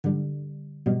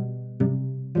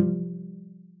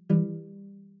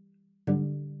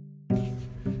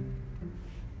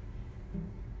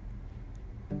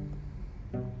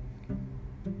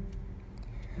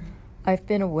I've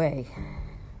been away.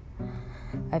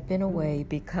 I've been away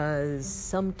because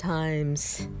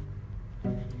sometimes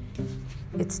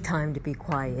it's time to be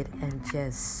quiet and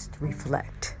just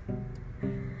reflect.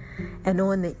 And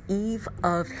on the eve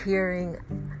of hearing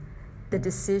the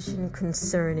decision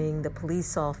concerning the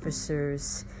police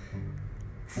officer's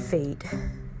fate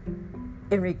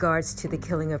in regards to the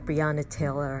killing of Breonna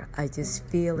Taylor, I just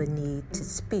feel a need to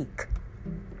speak.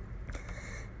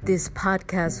 This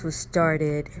podcast was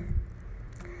started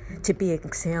to be an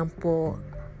example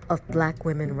of Black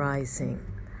women rising,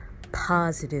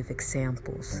 positive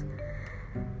examples.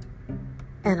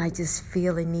 And I just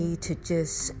feel a need to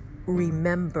just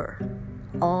remember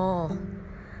all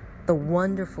the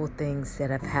wonderful things that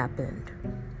have happened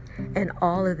and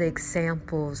all of the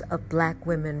examples of Black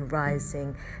women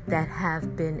rising that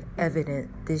have been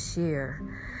evident this year.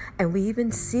 And we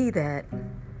even see that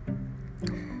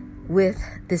with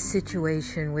the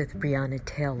situation with Breonna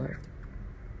Taylor.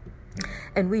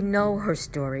 And we know her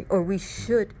story, or we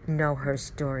should know her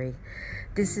story.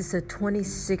 This was a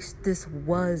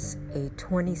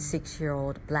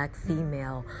 26-year-old Black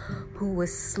female who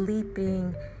was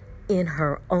sleeping in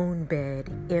her own bed,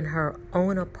 in her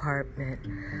own apartment,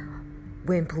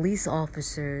 when police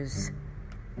officers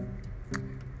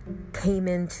came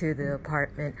into the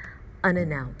apartment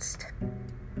unannounced.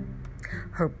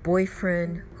 Her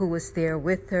boyfriend, who was there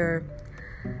with her,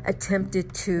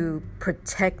 attempted to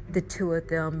protect the two of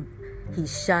them. He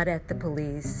shot at the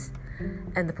police,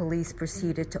 and the police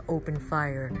proceeded to open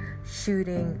fire,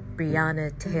 shooting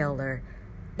Breonna Taylor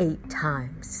 8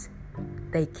 times.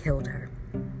 They killed her.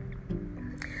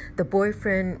 The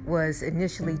boyfriend was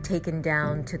initially taken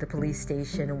down to the police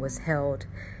station and was held.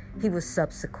 He was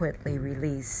subsequently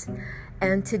released.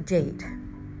 And to date,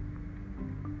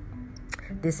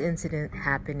 this incident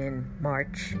happened in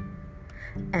March.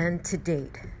 And to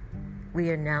date, we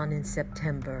are now in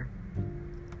September.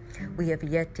 We have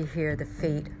yet to hear the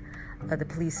fate of the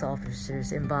police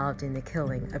officers involved in the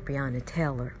killing of Breonna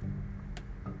Taylor.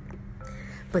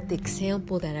 But the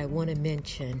example that I want to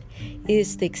mention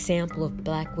is the example of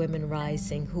Black women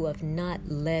rising who have not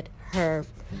let her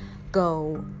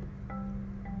go,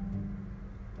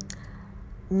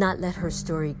 not let her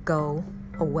story go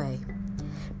away.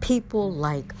 People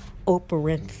like Oprah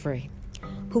Winfrey,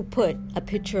 who put a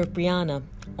picture of Breonna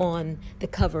on the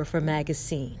cover of her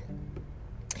magazine.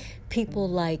 People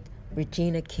like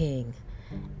Regina King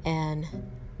and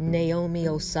Naomi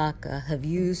Osaka have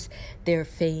used their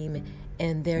fame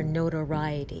and their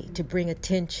notoriety to bring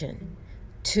attention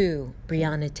to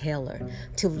Breonna Taylor,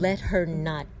 to let her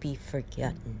not be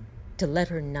forgotten,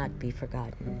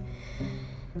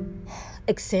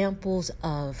 Examples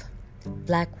of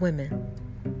Black women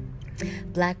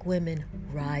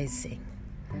rising,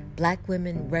 Black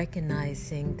women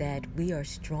recognizing that we are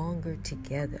stronger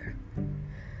together.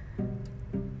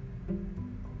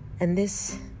 And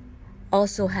this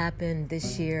also happened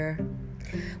this year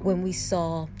when we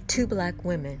saw 2 Black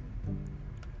women,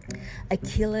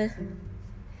 Akilah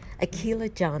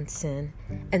Johnson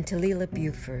and Talila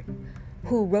Buford,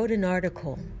 who wrote an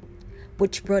article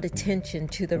which brought attention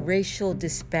to the racial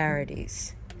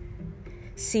disparities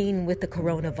seen with the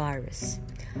coronavirus.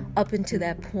 Up until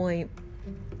that point,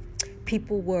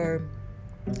 people were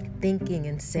thinking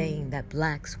and saying that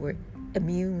Blacks were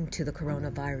immune to the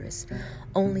coronavirus,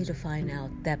 only to find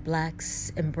out that Blacks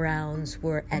and Browns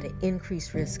were at an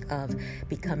increased risk of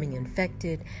becoming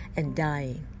infected and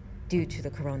dying due to the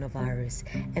coronavirus.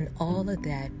 And all of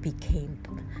that became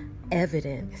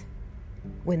evident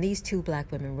when these 2 Black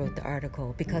women wrote the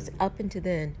article, because up until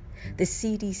then, the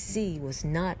CDC was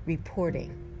not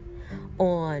reporting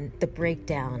on the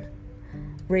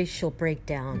racial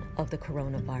breakdown of the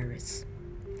coronavirus.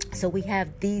 So we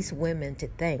have these women to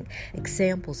thank,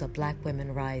 examples of Black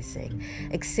women rising,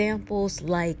 examples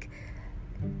like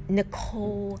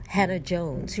Nicole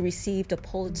Hannah-Jones, who received a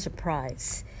Pulitzer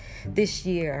Prize this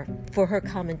year for her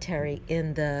commentary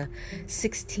in the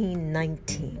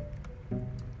 1619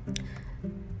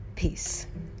 piece.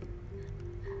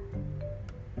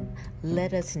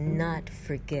 Let us not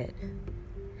forget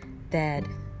that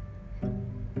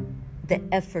the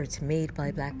efforts made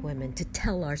by Black women to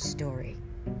tell our story,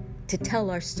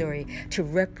 to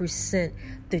represent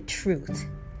the truth.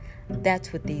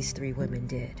 That's what these 3 women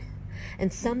did.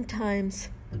 And sometimes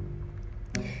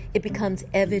it becomes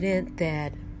evident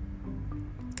that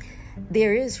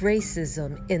there is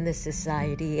racism in the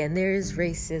society, and there is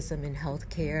racism in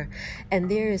healthcare,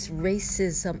 and there is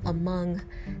racism among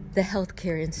the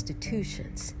healthcare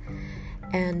institutions.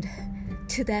 And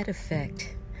to that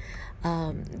effect,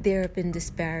 There have been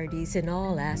disparities in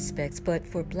all aspects, but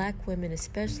for Black women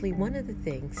especially, one of the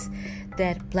things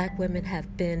that Black women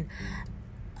have been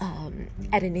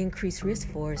at an increased risk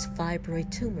for is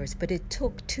fibroid tumors. But it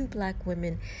took 2 Black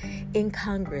women in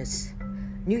Congress,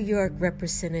 New York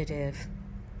Representative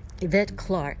Yvette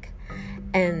Clarke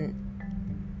and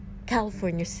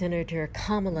California Senator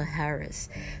Kamala Harris,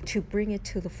 to bring it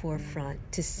to the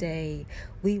forefront to say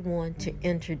we want to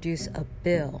introduce a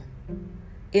bill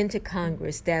into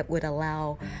Congress that would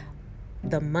allow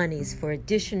the monies for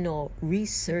additional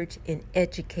research and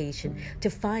education to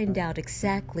find out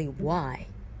exactly why.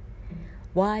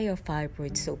 Why are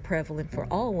fibroids so prevalent for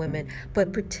all women,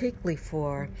 but particularly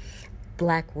for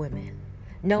Black women?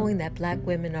 Knowing that Black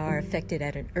women are affected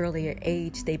at an earlier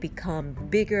age, they become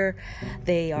bigger,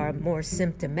 they are more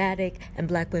symptomatic, and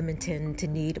Black women tend to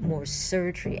need more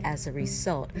surgery as a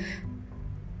result.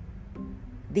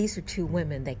 These are 2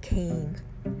 women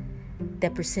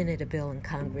that presented a bill in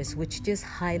Congress, which just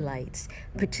highlights,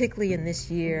 particularly in this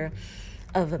year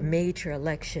of a major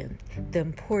election, the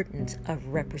importance of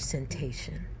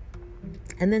representation.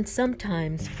 And then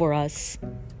sometimes for us,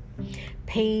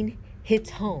 pain hits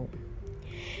home.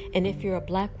 And if you're a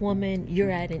Black woman,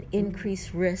 you're at an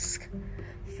increased risk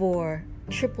for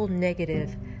triple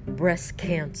negative breast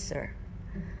cancer.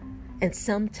 And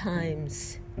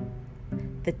sometimes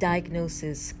the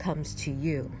diagnosis comes to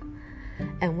you.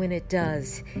 And when it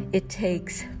does, it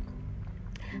takes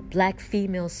Black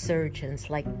female surgeons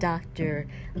like Dr.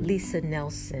 Lisa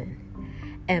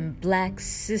Nelson and Black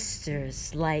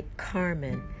sisters like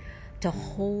Carmen to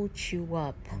hold you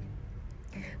up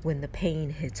when the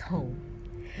pain hits home.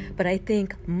 But I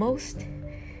think most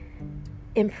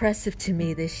impressive to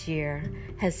me this year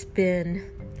has been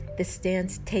the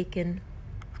stance taken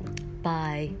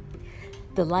by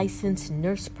the licensed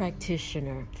nurse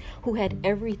practitioner who had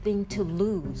everything to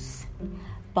lose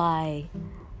by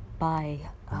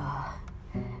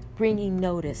bringing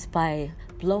notice, by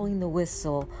blowing the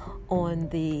whistle on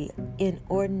the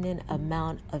inordinate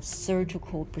amount of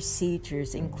surgical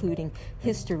procedures, including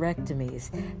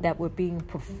hysterectomies, that were being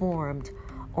performed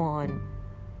on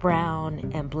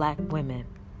brown and Black women.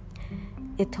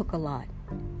 It took a lot.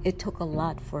 It took a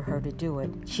lot for her to do it.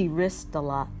 She risked a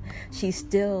lot. She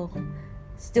still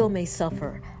may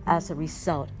suffer as a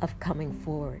result of coming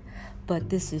forward. But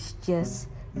this is just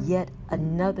yet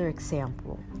another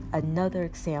example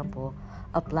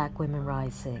of Black women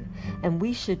rising. And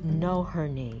we should know her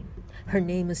name. Her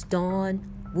name is Dawn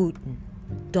Wooten,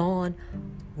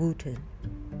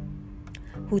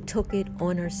 who took it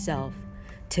on herself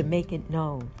to make it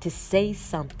known, to say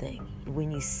something.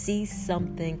 When you see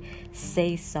something,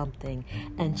 say something.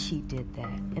 And she did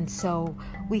that. And so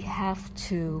we have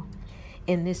to,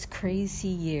 in this crazy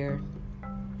year,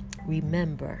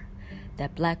 remember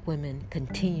that Black women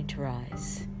continue to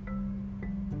rise.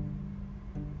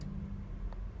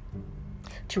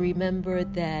 To remember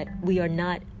that we are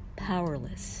not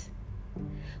powerless.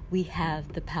 We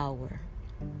have the power.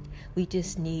 We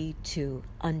just need to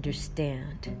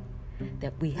understand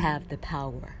that we have the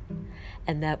power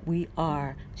and that we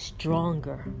are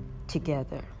stronger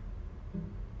together.